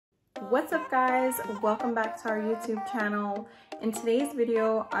What's up guys, welcome back to our YouTube channel. In today's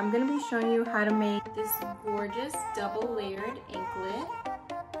video I'm going to be showing you how to make this gorgeous double layered anklet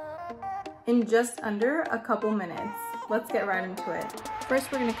in just under a couple minutes. Let's get right into it.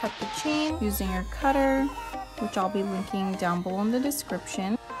 First we're going to cut the chain using your cutter, which I'll be linking down below in the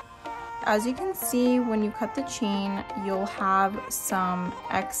description. As you can see, when you cut the chain, you'll have some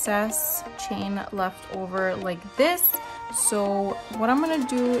excess chain left over like this. So what I'm gonna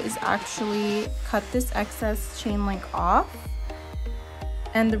do is actually cut this excess chain link off.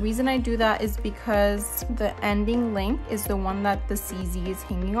 And the reason I do that is because the ending link is the one that the CZ is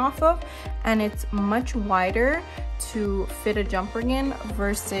hanging off of, and it's much wider to fit a jumper in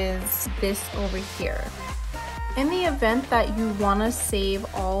versus this over here. In the event that you want to save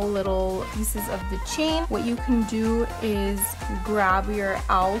all little pieces of the chain, what you can do is grab your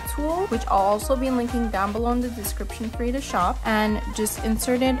owl tool, which I'll also be linking down below in the description for you to shop, and just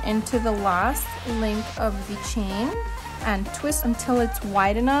insert it into the last link of the chain and twist until it's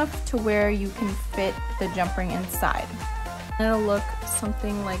wide enough to where you can fit the jump ring inside. And it'll look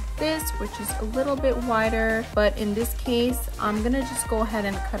something like this, which is a little bit wider, but in this case I'm gonna just go ahead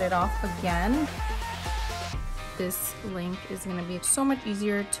and cut it off again. This link is going to be so much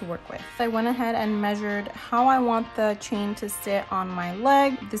easier to work with. I went ahead and measured how I want the chain to sit on my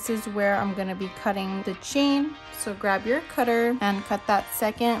leg. This is where I'm going to be cutting the chain. So grab your cutter and cut that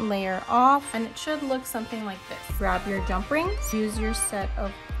second layer off, and it should look something like this. Grab your jump rings, use your set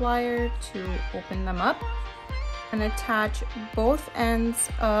of pliers to open them up, and attach both ends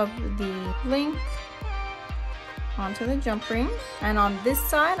of the link onto the jump ring. And on this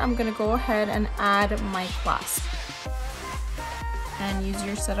side I'm going to go ahead and add my clasp, and use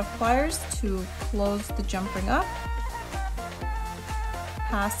your set of pliers to close the jump ring up,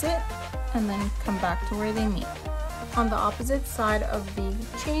 pass it, and then come back to where they meet. On the opposite side of the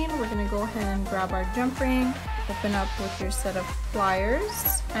chain, we're going to go ahead and grab our jump ring, open up with your set of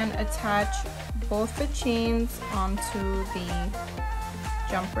pliers, and attach both the chains onto the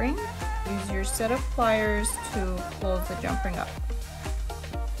jump ring. Use your set of pliers to close the jump ring up.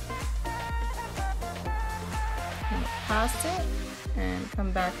 And pass it and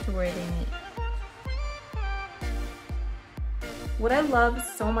come back to where they meet. What I love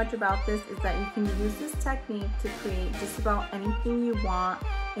so much about this is that you can use this technique to create just about anything you want,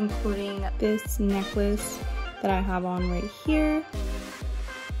 including this necklace that I have on right here.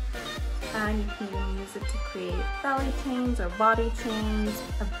 And you can even use it to create belly chains or body chains,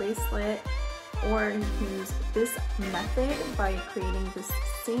 a bracelet, or you can use this method by creating this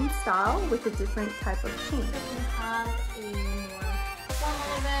same style with a different type of chain. If you have a more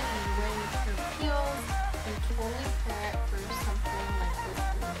formal event and you're wearing curved heels, you can totally pair it for something like this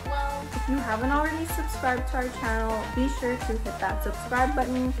as well. If you haven't already subscribed to our channel, be sure to hit that subscribe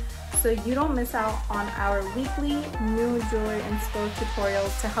button so you don't miss out on our weekly new jewelry inspo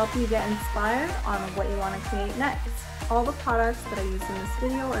tutorials to help you get inspired on what you want to create next. All the products that I use in this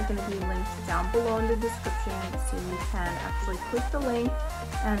video are going to be linked down below in the description, so you can actually click the link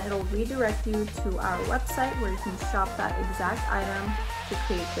and it'll redirect you to our website where you can shop that exact item to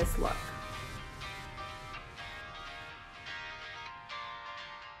create this look.